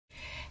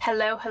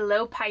Hello,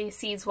 hello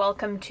Pisces.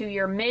 Welcome to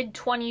your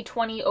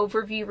mid-2020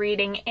 overview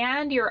reading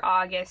and your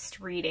August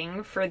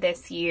reading for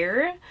this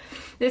year.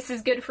 This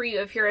is good for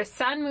you if you're a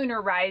sun, moon,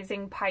 or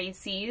rising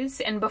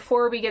Pisces. And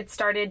before we get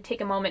started,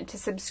 take a moment to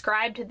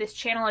subscribe to this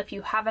channel if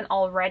you haven't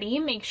already.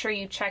 Make sure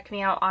you check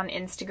me out on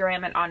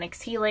Instagram at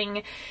Onyx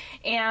Healing.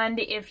 And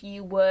if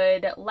you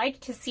would like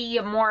to see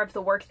more of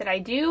the work that I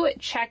do,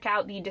 check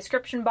out the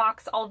description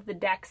box. All of the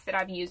decks that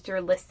I've used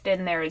are listed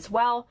in there as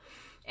well.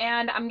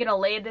 And I'm going to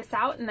lay this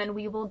out and then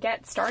we will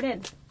get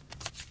started.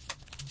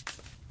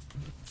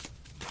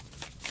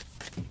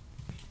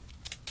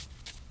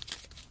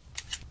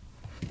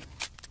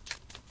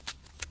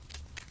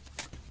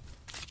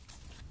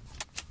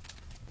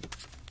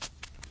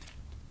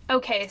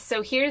 Okay,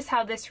 so here's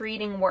how this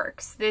reading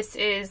works. This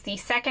is the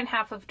second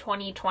half of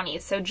 2020.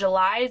 So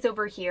July is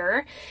over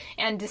here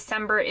and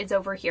December is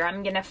over here.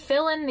 I'm going to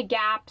fill in the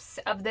gaps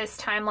of this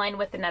timeline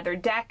with another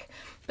deck,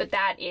 but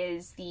that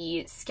is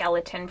the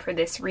skeleton for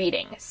this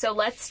reading. So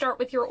let's start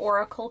with your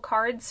oracle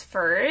cards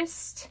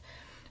first.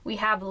 We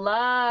have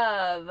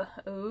love.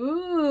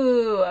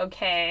 Ooh,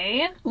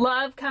 okay.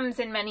 Love comes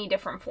in many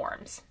different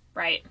forms,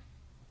 right?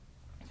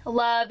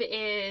 Love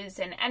is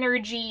an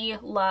energy.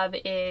 Love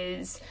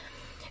is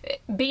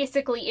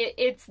basically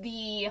it's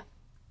the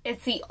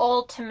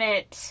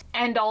ultimate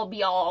end all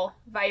be all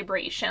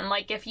vibration.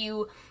 Like if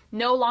you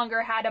no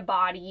longer had a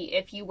body,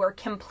 if you were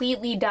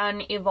completely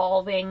done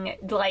evolving,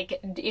 like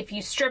if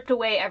you stripped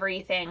away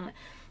everything,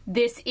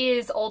 this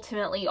is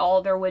ultimately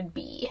all there would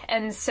be.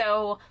 And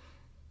so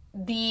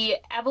the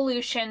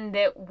evolution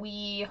that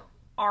we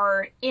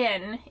are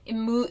in,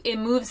 it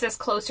moves us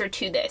closer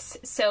to this.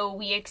 So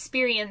we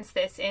experience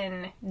this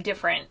in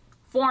different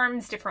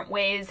forms, different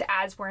ways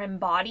as we're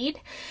embodied.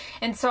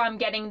 And so I'm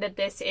getting that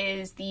this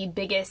is the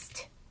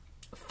biggest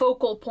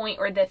focal point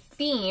or the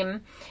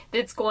theme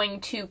that's going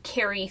to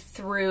carry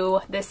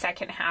through the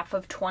second half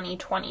of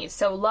 2020.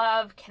 So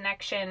love,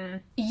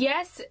 connection.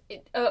 Yes,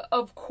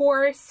 of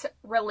course,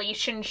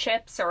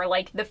 relationships are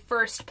like the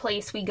first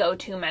place we go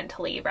to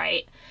mentally,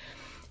 right?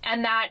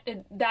 And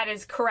that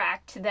is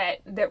correct,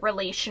 that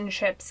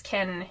relationships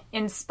can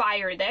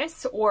inspire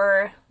this,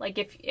 or like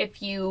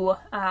if you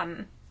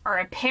are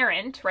a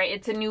parent, right?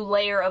 It's a new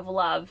layer of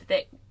love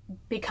that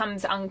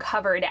becomes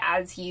uncovered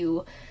as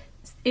you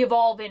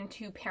evolve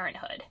into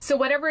parenthood. So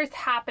whatever is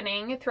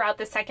happening throughout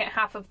the second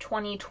half of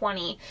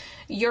 2020,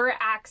 you're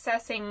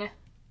accessing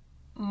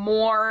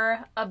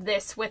more of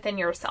this within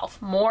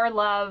yourself, more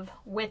love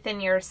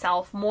within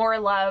yourself, more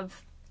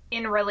love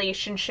in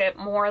relationship,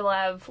 more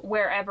love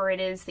wherever it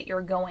is that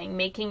you're going,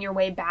 making your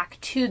way back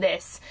to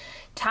this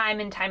time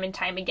and time and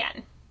time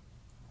again.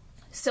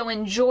 So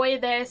enjoy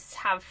this,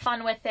 have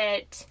fun with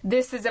it.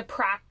 This is a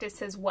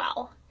practice as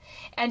well.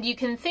 And you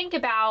can think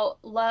about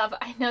love,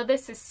 I know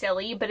this is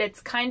silly, but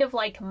it's kind of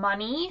like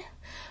money,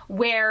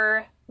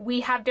 where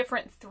we have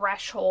different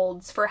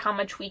thresholds for how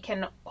much we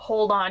can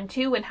hold on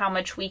to and how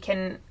much we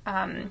can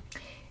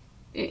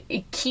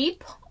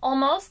keep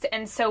almost.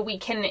 And so we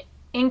can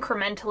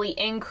incrementally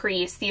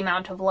increase the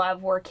amount of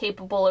love we're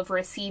capable of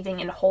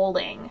receiving and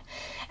holding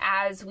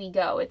as we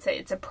go.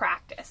 It's a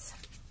practice.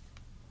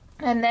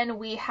 And then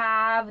we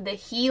have the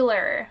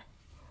healer,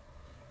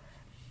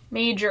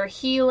 major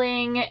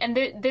healing, and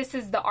this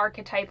is the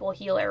archetypal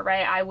healer,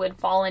 right? I would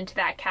fall into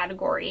that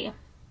category,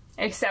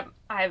 except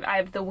I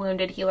have the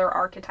wounded healer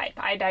archetype.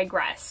 I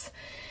digress.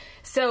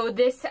 So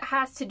this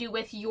has to do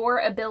with your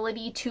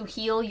ability to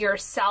heal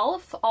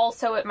yourself.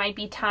 Also, it might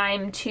be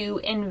time to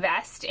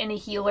invest in a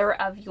healer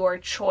of your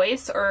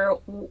choice or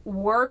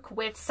work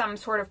with some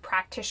sort of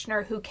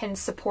practitioner who can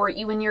support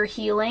you in your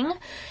healing,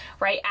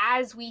 right?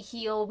 As we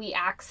heal, we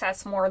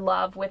access more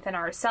love within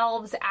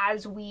ourselves.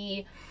 As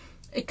we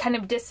kind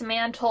of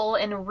dismantle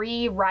and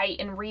rewrite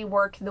and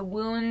rework the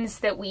wounds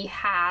that we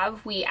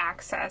have, we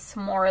access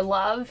more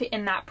love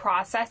in that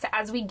process.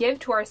 As we give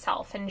to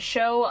ourselves and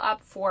show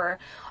up for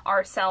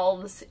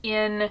ourselves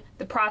in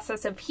the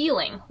process of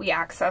healing, we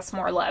access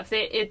more love.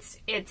 It's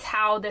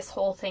how this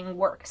whole thing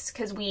works,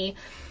 because we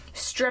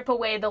strip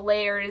away the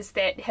layers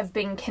that have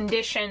been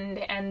conditioned,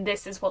 and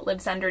this is what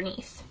lives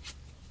underneath.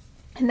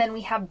 And then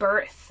we have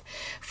birth.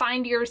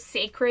 Find your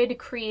sacred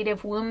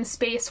creative womb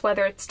space,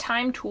 whether it's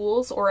time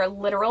tools or a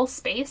literal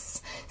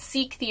space.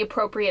 Seek the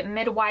appropriate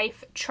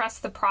midwife.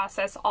 Trust the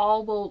process.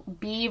 All will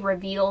be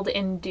revealed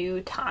in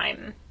due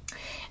time.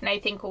 And I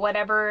think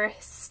whatever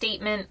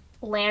statement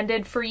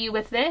landed for you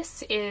with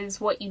this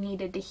is what you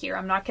needed to hear.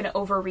 I'm not going to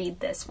overread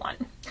this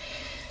one.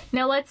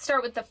 Now let's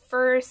start with the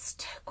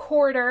first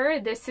quarter.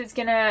 This is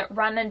going to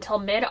run until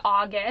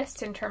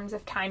mid-August in terms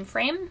of time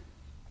frame.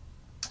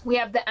 We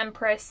have the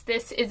Empress.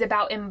 This is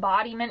about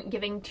embodiment,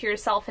 giving to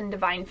yourself and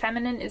divine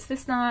feminine. Is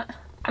this not?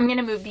 I'm going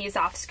to move these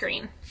off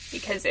screen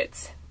because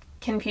it's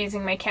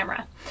confusing my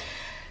camera.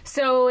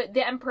 So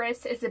the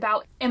Empress is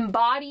about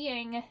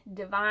embodying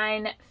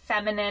divine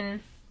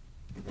feminine.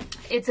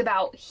 It's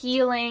about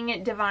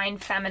healing divine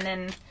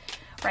feminine,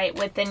 right,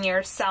 within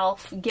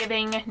yourself,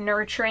 giving,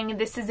 nurturing.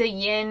 This is a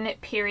yin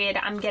period.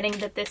 I'm getting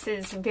that this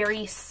is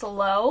very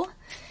slow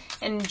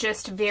and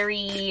just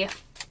very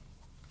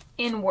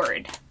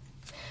inward.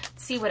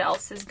 Let's see what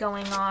else is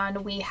going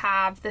on. We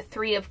have the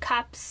Three of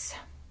Cups.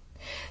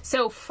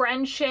 So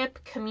friendship,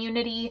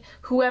 community,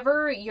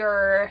 whoever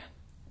you're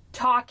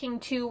talking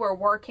to or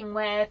working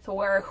with,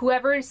 or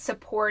whoever is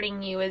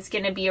supporting you, is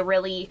going to be a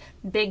really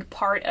big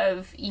part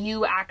of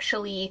you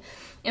actually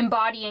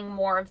embodying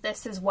more of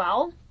this as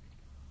well.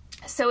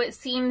 So it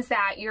seems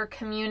that your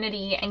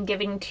community and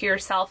giving to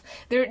yourself,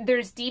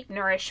 there's deep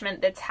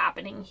nourishment that's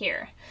happening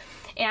here.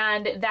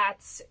 And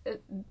that's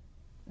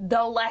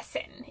the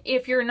lesson.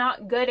 If you're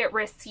not good at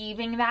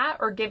receiving that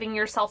or giving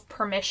yourself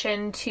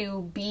permission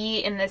to be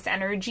in this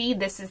energy,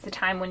 this is the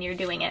time when you're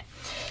doing it.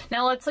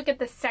 Now let's look at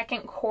the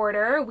second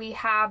quarter. We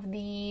have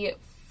the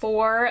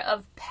Four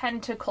of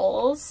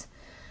Pentacles.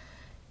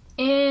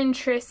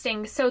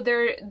 Interesting. So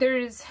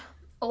there's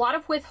a lot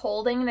of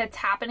withholding that's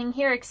happening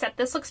here, except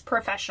this looks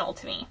professional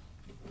to me.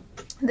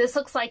 This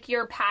looks like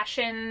your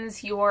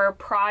passions, your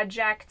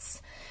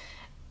projects.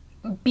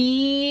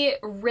 Be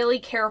really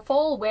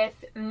careful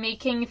with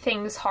making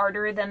things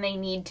harder than they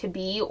need to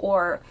be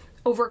or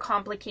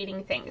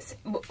overcomplicating things.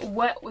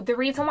 The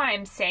reason why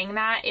I'm saying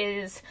that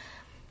is,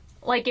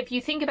 like, if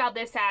you think about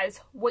this as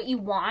what you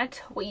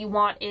want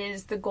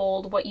is the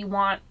gold, what you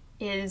want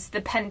is the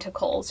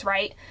pentacles,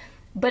 right?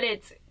 But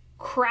it's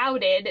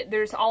crowded.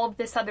 There's all of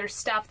this other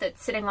stuff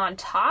that's sitting on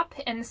top.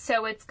 And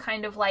so it's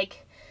kind of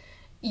like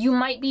you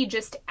might be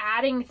just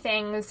adding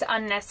things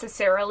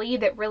unnecessarily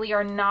that really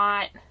are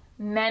not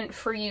meant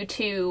for you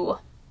to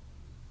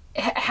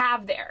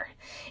have there.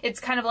 It's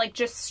kind of like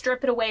just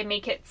strip it away,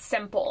 make it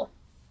simple.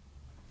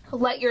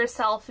 Let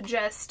yourself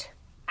just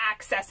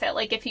access it.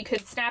 Like if you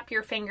could snap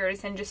your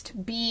fingers and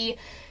just be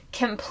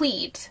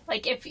complete,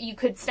 like if you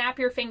could snap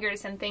your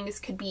fingers and things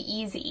could be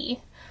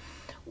easy,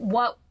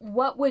 what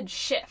would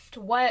shift?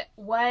 What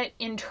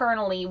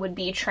internally would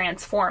be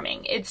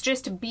transforming? It's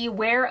just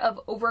beware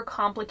of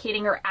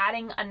overcomplicating or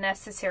adding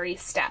unnecessary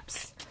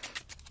steps.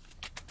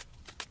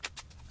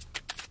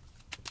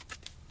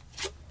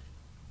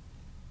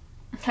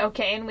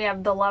 Okay, and we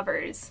have the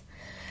Lovers.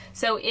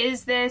 So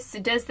does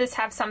this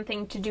have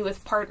something to do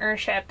with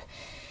partnership?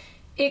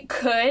 It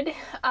could,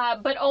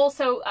 but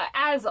also,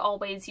 as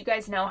always, you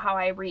guys know how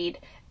I read.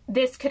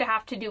 This could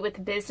have to do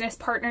with business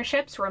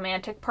partnerships,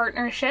 romantic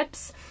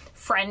partnerships,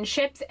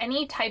 friendships,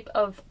 any type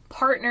of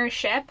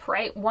partnership,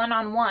 right?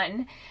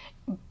 One-on-one.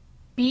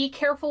 Be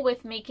careful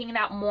with making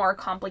that more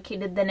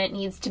complicated than it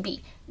needs to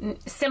be.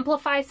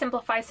 Simplify,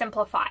 simplify,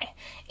 simplify.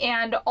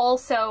 And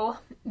also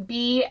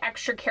be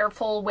extra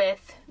careful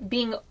with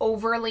being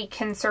overly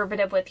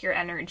conservative with your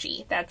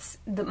energy. That's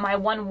my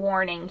one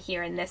warning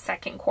here in this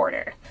second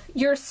quarter.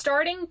 You're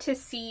starting to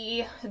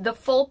see the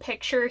full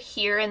picture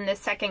here in this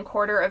second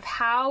quarter of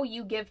how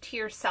you give to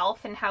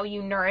yourself and how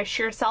you nourish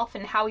yourself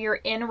and how you're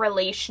in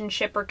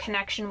relationship or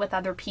connection with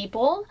other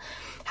people.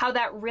 How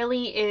that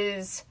really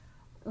is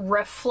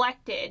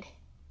reflected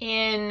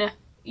in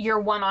your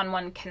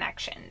one-on-one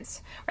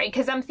connections, right?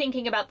 Because I'm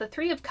thinking about the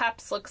Three of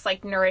Cups looks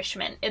like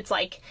nourishment. It's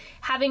like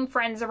having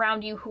friends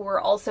around you who are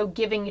also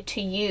giving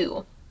to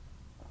you.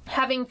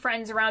 Having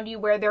friends around you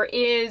where there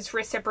is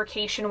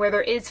reciprocation, where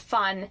there is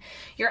fun.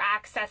 You're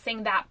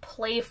accessing that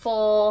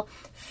playful,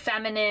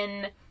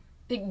 feminine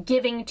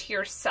giving to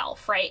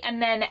yourself, right?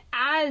 And then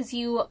as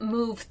you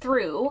move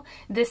through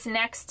this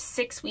next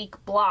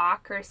 6-week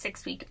block or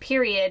 6-week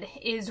period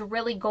is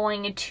really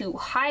going to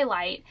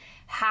highlight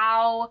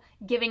how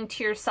giving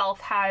to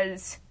yourself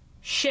has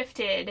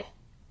shifted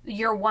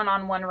your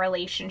one-on-one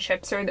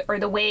relationships or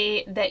the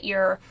way that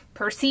you're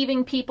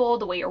perceiving people,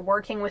 the way you're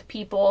working with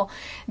people.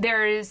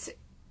 There's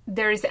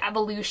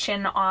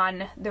evolution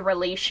on the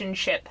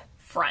relationship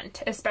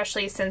front,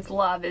 especially since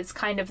love is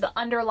kind of the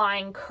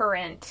underlying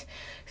current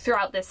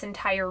throughout this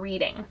entire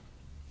reading.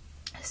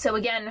 So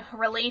again,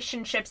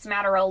 relationships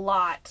matter a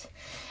lot.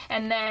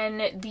 And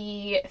then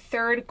the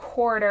third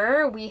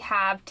quarter, we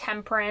have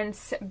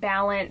temperance,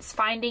 balance,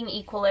 finding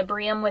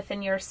equilibrium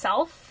within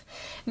yourself.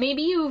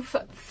 Maybe you've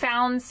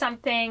found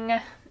something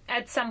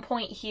at some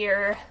point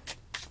here,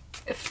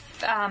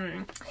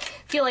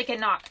 feel like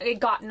it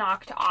got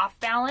knocked off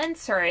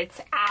balance, or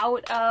it's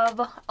out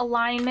of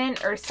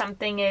alignment, or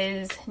something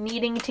is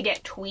needing to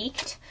get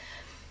tweaked.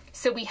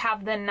 So we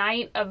have the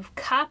Knight of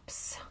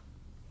Cups.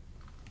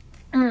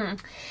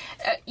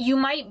 You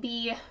might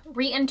be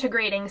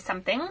reintegrating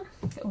something,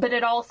 but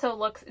it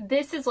also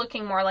this is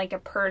looking more like a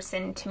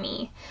person to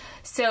me.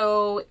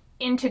 So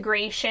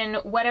integration,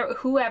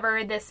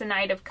 whoever this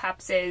Knight of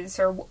Cups is,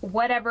 or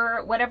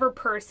whatever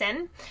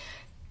person,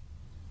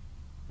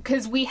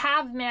 because we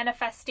have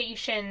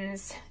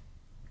manifestations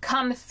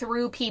come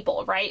through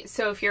people, right?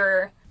 So if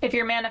you're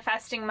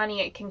manifesting money,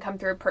 it can come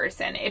through a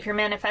person. If you're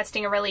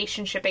manifesting a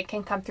relationship, it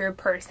can come through a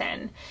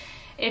person.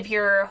 If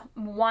you're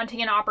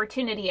wanting an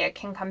opportunity, it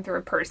can come through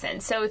a person.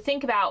 So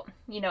think about,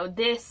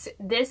 this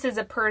is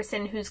a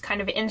person who's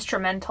kind of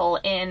instrumental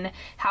in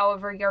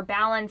however you're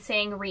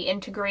balancing,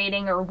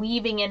 reintegrating, or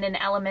weaving in an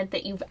element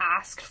that you've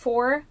asked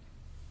for.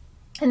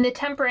 And the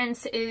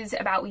Temperance is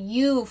about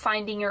you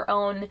finding your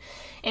own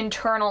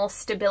internal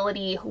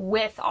stability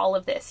with all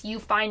of this, you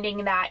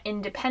finding that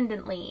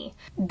independently.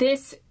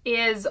 This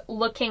is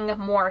looking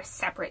more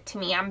separate to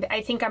me.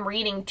 I think I'm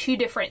reading two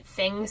different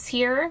things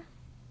here.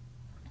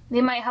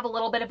 They might have a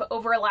little bit of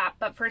overlap,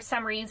 but for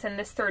some reason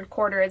this third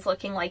quarter is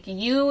looking like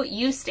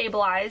you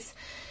stabilize,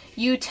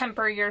 you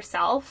temper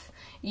yourself,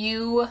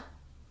 you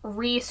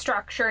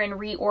restructure and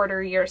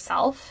reorder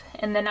yourself.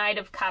 And the Knight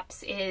of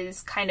Cups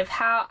is kind of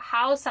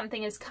how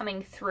something is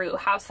coming through,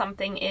 how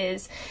something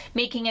is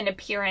making an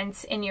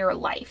appearance in your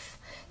life.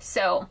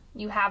 So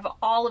you have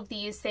all of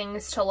these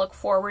things to look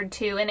forward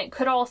to, and it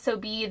could also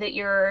be that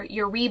you're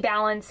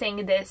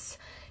rebalancing this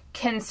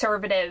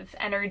conservative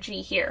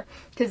energy here,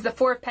 because the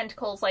Four of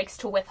Pentacles likes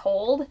to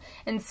withhold,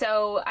 and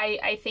so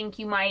I think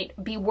you might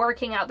be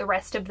working out the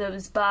rest of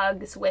those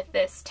bugs with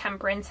this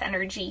Temperance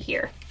energy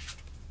here.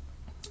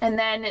 And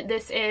then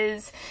this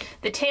is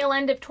the tail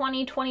end of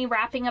 2020,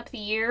 wrapping up the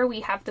year.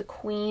 We have the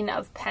Queen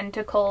of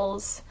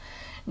Pentacles,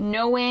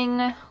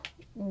 knowing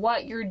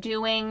what you're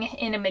doing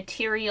in a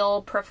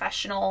material,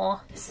 professional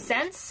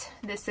sense.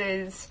 This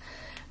is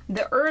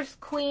the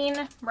Earth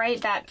Queen, right?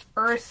 That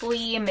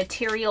earthly,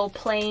 material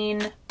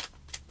plane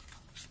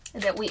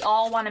that we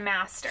all want to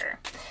master.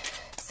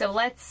 So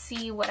let's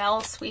see what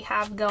else we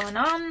have going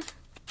on.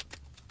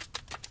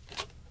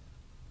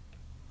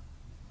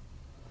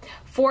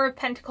 Four of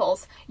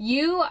Pentacles.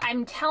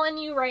 I'm telling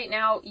you right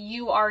now,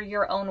 you are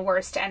your own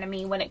worst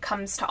enemy when it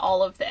comes to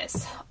all of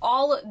this.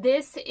 All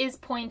this is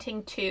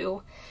pointing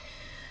to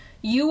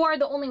you are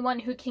the only one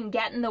who can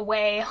get in the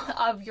way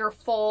of your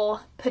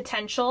full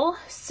potential.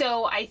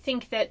 So I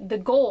think that the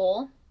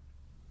goal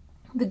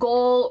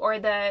or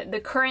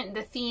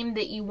the theme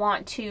that you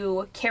want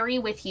to carry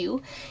with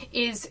you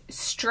is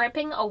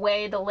stripping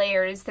away the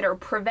layers that are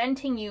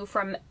preventing you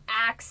from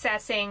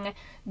accessing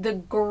the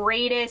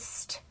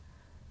greatest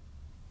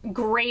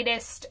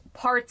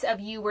parts of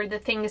you, or the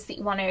things that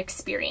you want to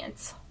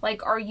experience.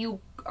 Like, are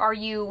you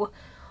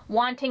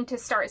wanting to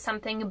start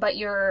something but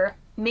you're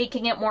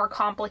making it more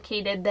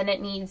complicated than it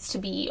needs to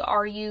be?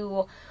 Are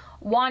you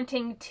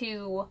wanting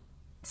to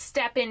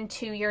step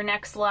into your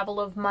next level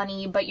of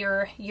money but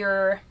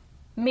you're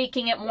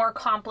making it more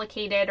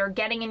complicated, or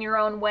getting in your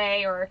own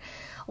way, or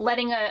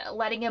letting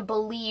a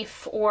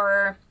belief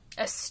or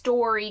a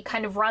story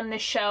kind of run the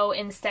show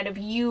instead of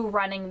you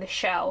running the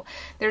show?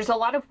 There's a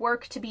lot of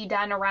work to be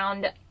done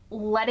around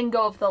letting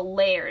go of the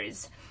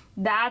layers.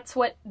 That's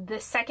what the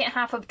second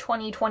half of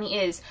 2020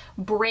 is.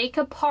 Break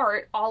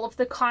apart all of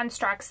the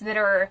constructs that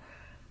are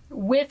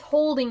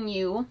withholding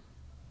you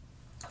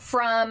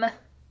from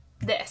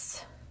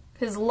this.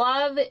 Because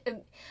love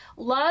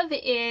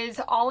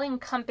is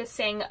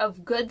all-encompassing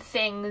of good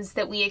things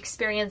that we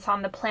experience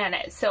on the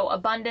planet. So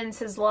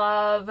abundance is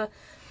love,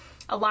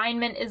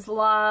 alignment is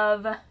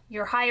love,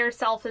 your higher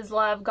self is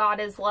love, God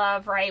is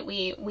love, right?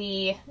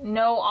 We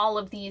know all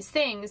of these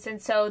things,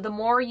 and so the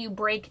more you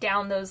break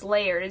down those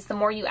layers, the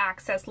more you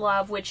access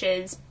love, which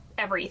is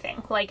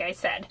everything. Like I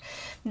said,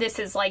 this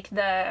is like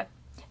the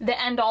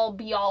end-all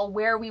be-all,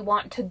 where we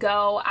want to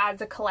go as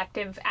a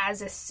collective,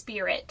 as a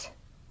spirit.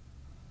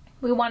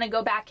 We want to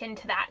go back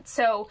into that.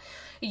 So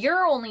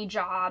your only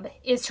job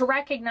is to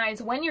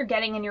recognize when you're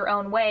getting in your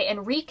own way and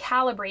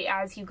recalibrate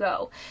as you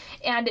go.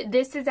 And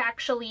this is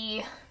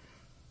actually,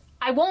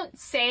 I won't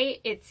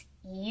say it's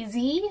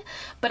easy,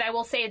 but I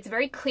will say it's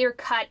very clear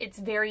cut. It's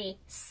very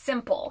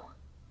simple.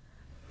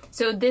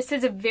 So this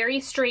is a very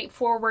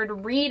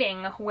straightforward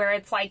reading where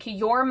it's like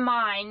your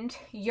mind,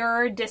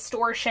 your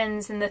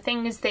distortions, and the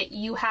things that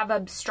you have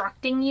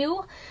obstructing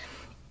you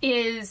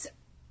is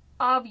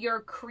of your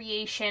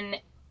creation.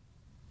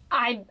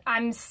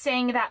 I'm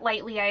saying that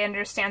lightly. I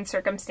understand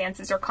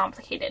circumstances are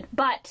complicated,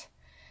 but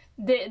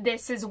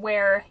this is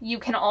where you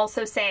can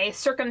also say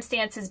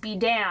circumstances be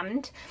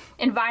damned,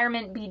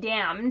 environment be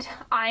damned.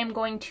 I'm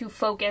going to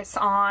focus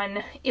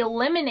on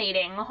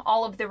eliminating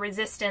all of the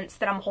resistance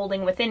that I'm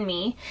holding within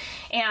me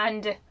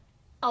and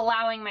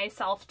allowing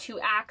myself to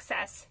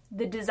access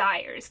the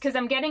desires, because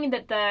I'm getting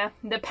that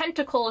the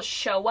pentacles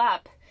show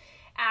up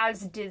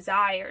as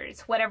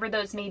desires, whatever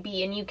those may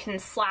be, and you can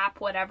slap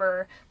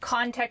whatever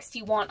context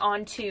you want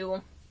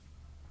onto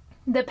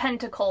the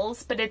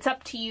pentacles, but it's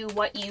up to you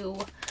what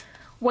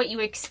you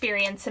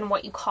experience and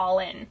what you call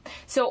in.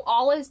 So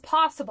all is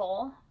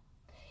possible.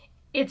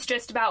 It's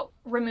just about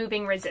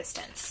removing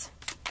resistance.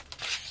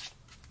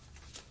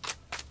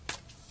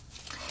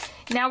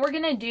 Now we're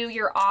gonna do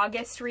your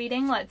August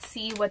reading. Let's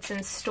see what's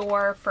in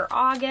store for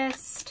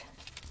August.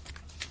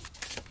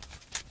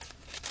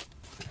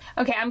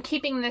 Okay, I'm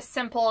keeping this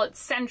simple. It's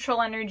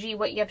central energy,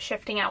 what you have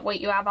shifting out,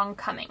 what you have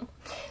oncoming.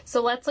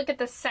 So let's look at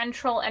the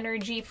central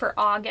energy for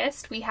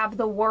August. We have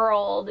the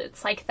World.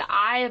 It's like the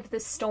eye of the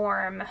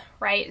storm,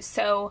 right?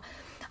 So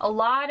a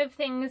lot of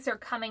things are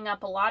coming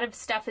up. A lot of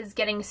stuff is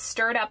getting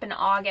stirred up in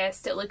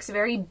August. It looks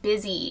very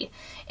busy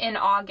in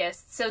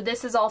August. So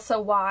this is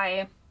also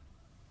why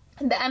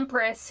the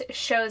Empress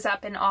shows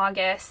up in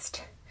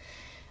August.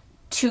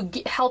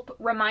 help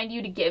remind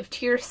you to give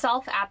to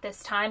yourself at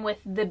this time with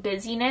the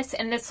busyness.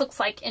 And this looks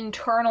like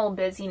internal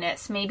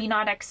busyness, maybe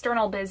not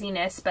external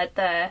busyness, but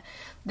the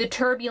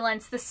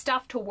turbulence, the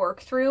stuff to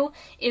work through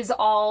is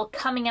all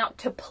coming out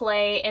to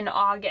play in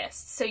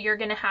August. So you're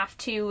going to have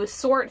to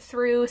sort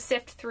through,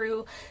 sift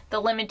through the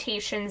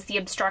limitations, the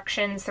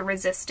obstructions, the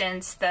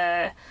resistance,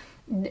 the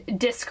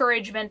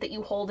discouragement that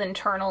you hold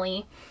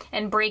internally,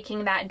 and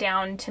breaking that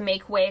down to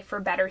make way for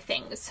better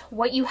things.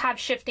 What you have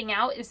shifting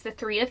out is the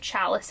Three of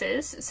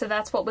Chalices, so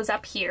that's what was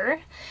up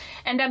here.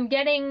 And I'm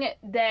getting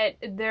that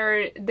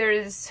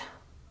there's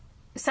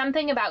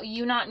something about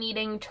you not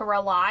needing to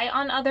rely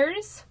on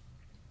others.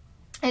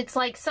 It's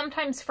like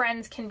sometimes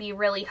friends can be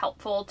really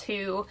helpful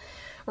to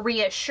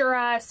reassure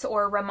us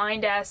or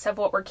remind us of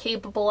what we're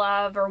capable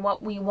of or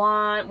what we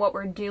want, what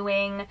we're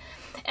doing.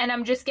 And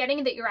I'm just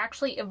getting that you're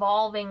actually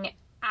evolving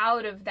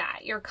out of that.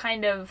 You're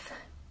kind of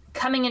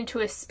coming into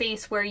a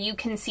space where you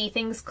can see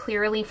things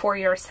clearly for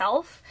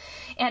yourself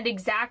and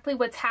exactly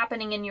what's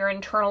happening in your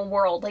internal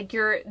world. Like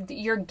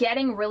you're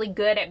getting really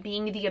good at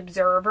being the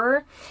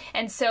observer,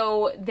 and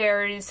so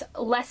there's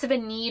less of a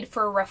need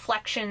for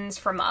reflections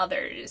from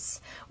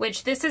others,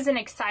 which this is an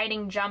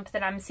exciting jump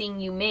that I'm seeing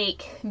you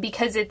make,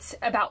 because it's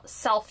about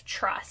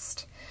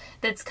self-trust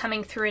that's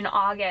coming through in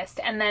August.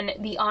 And then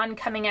the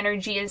oncoming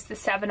energy is the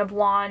Seven of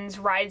Wands,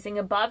 rising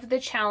above the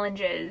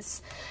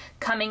challenges,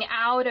 coming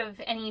out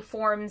of any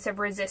forms of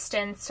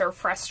resistance or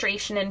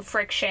frustration and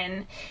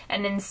friction,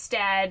 and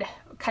instead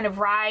kind of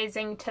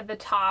rising to the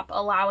top,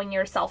 allowing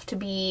yourself to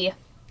be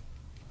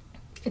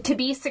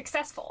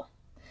successful.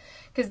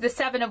 Because the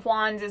Seven of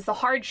Wands is the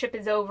hardship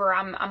is over.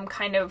 I'm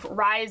kind of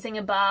rising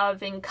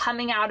above and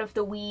coming out of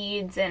the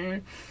weeds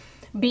and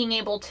being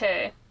able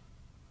to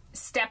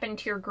step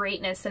into your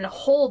greatness and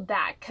hold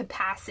that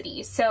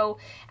capacity. So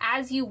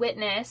as you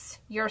witness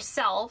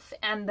yourself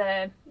and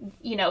the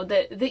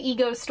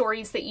ego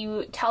stories that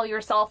you tell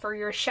yourself, or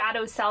your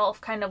shadow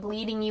self kind of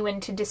leading you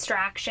into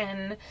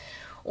distraction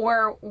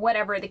or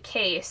whatever the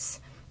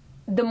case,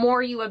 the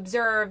more you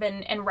observe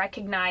and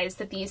recognize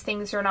that these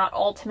things are not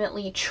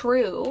ultimately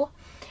true,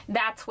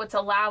 that's what's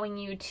allowing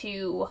you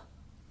to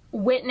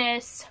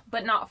witness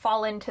but not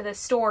fall into the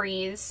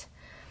stories,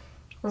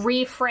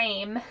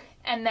 reframe,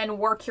 and then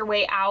work your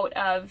way out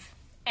of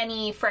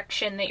any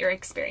friction that you're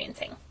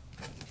experiencing.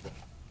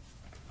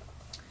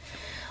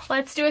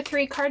 Let's do a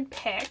 3-card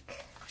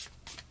pick.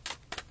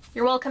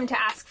 You're welcome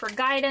to ask for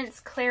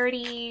guidance,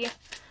 clarity,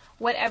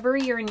 whatever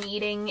you're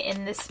needing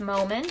in this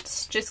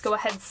moment. Just go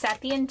ahead, set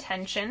the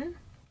intention.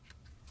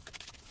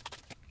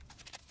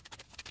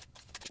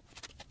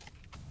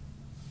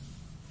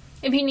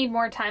 If you need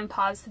more time,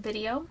 pause the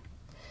video.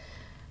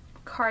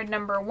 Card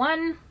number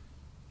 1.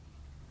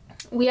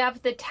 We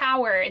have the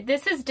Tower.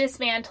 This is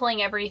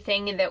dismantling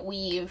everything that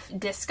we've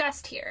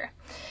discussed here,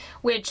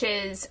 which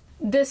is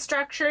the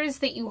structures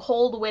that you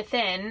hold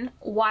within.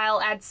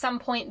 While at some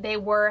point they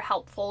were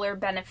helpful or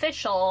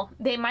beneficial,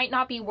 they might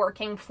not be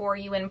working for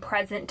you in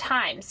present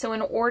time. So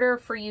in order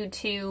for you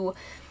to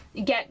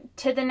get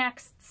to the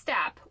next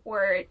step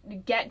or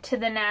get to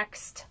the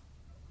next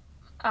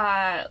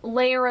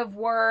layer of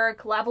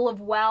work, level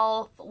of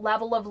wealth,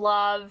 level of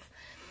love,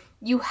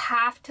 you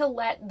have to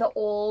let the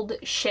old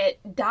shit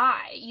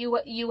die.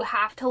 You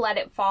have to let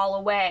it fall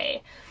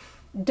away.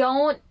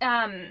 Don't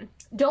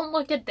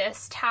look at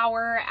this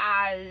Tower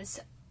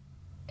as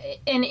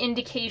an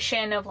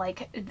indication of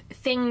like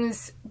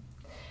things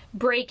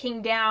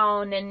breaking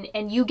down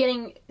and you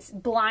getting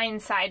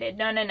blindsided.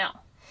 No.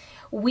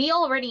 We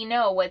already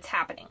know what's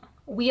happening.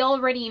 We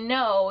already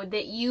know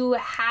that you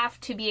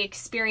have to be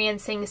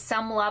experiencing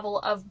some level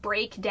of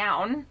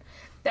breakdown.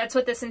 That's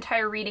what this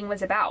entire reading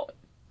was about.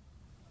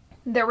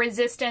 The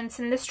resistance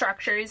and the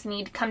structures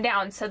need to come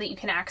down so that you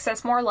can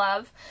access more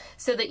love,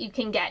 so that you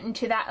can get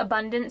into that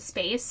abundant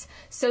space,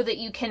 so that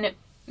you can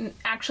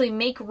actually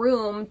make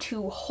room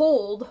to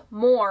hold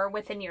more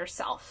within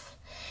yourself.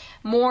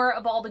 More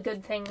of all the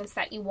good things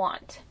that you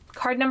want.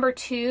 Card number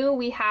 2,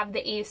 we have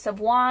the Ace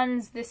of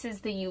Wands. This is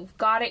the You've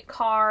Got It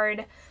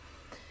card.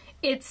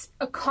 It's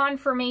a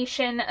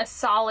confirmation, a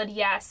solid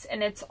yes,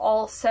 and it's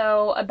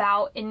also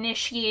about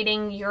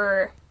initiating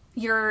your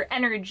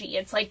energy.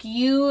 It's like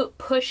you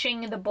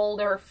pushing the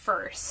boulder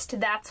first.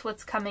 That's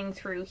what's coming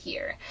through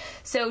here.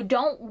 So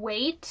don't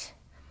wait.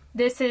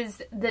 This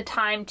is the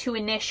time to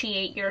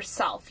initiate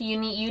yourself. You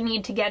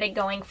need to get it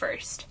going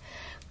first.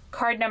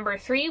 Card number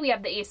 3, we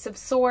have the Ace of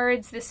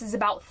Swords. This is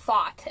about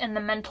thought and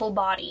the mental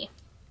body.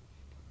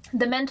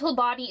 The mental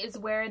body is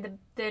where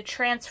the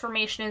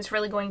transformation is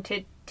really going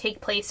to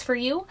take place for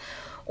you,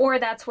 or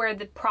that's where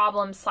the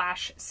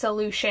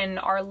problem/solution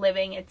are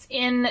living. It's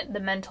in the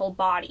mental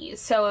body.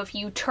 So if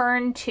you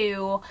turn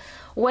to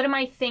what am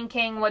I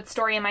thinking, what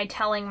story am I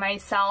telling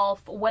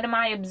myself, what am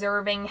I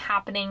observing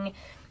happening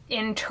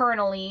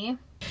internally,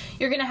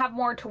 you're going to have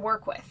more to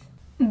work with.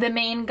 The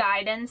main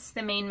guidance,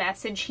 the main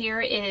message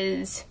here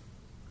is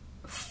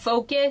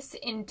focus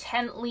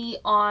intently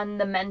on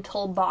the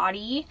mental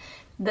body,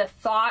 the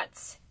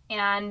thoughts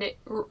and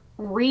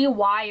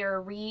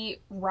rewire,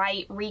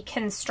 rewrite,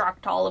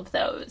 reconstruct all of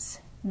those.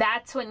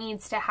 That's what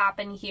needs to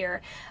happen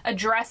here.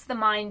 Address the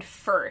mind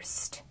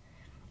first,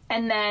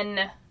 and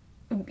then,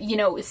 you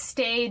know,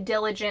 stay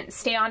diligent,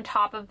 stay on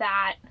top of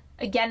that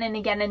again and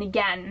again and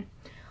again,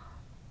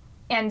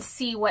 and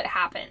see what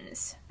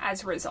happens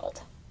as a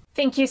result.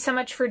 Thank you so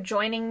much for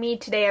joining me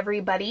today,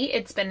 everybody.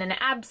 It's been an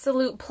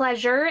absolute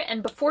pleasure.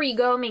 And before you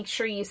go, make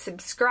sure you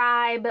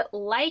subscribe,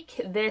 like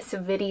this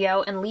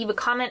video, and leave a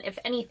comment if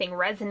anything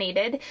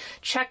resonated.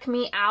 Check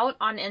me out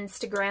on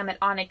Instagram at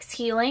Onyx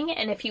Healing.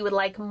 And if you would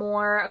like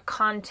more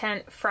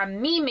content from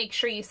me, make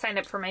sure you sign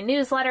up for my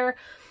newsletter.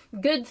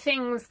 Good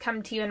things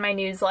come to you in my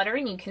newsletter,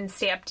 and you can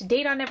stay up to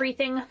date on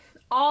everything.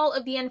 All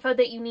of the info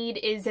that you need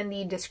is in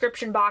the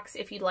description box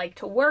if you'd like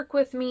to work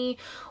with me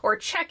or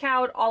check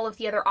out all of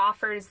the other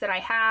offers that I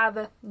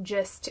have.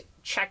 Just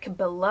check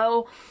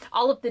below.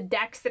 All of the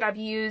decks that I've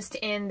used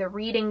in the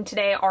reading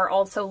today are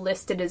also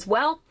listed as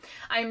well.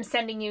 I'm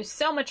sending you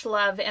so much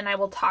love, and I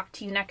will talk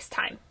to you next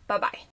time. Bye-bye.